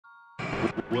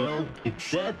Well, it's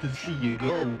sad to see you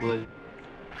go, but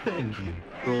thank you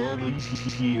for all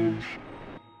these years.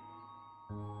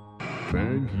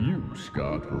 Thank you,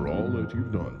 Scott, for all that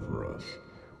you've done for us.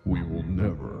 We will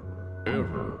never,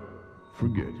 ever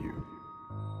forget you.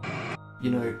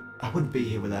 You know, I wouldn't be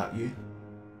here without you.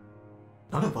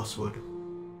 None of us would.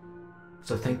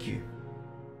 So thank you.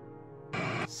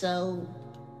 So,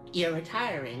 you're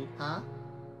retiring, huh?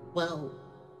 Well,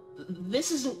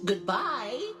 this isn't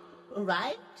goodbye,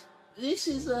 right? This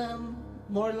is,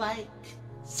 more like,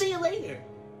 see you later.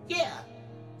 Yeah,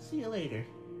 see you later,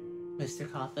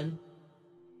 Mr. Coffin.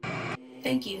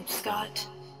 Thank you, Scott,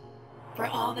 for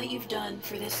all that you've done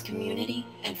for this community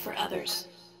and for others.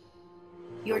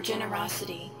 Your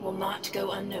generosity will not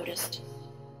go unnoticed.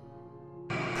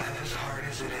 And as hard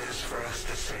as it is for us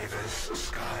to say this,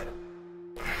 Scott,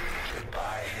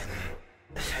 goodbye and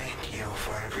thank you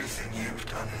for everything you've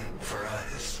done for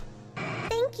us.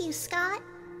 Thank you, Scott.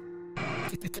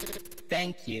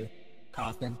 Thank you,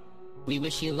 Coffin. We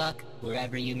wish you luck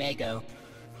wherever you may go.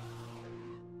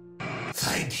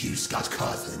 Thank you, Scott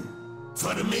Cawthon,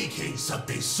 for making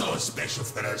something so special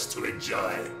for us to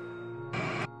enjoy.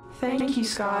 Thank you,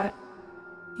 Scott.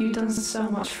 You've done so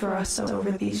much for us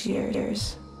over these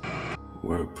years.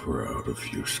 We're proud of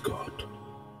you, Scott.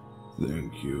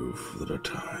 Thank you for the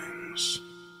times.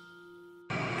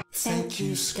 Thank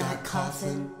you, Scott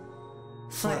Cawthon,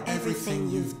 for everything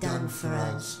you've done for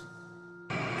us.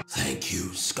 Thank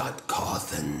you, Scott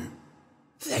Cawthon.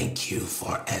 Thank you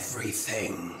for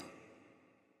everything.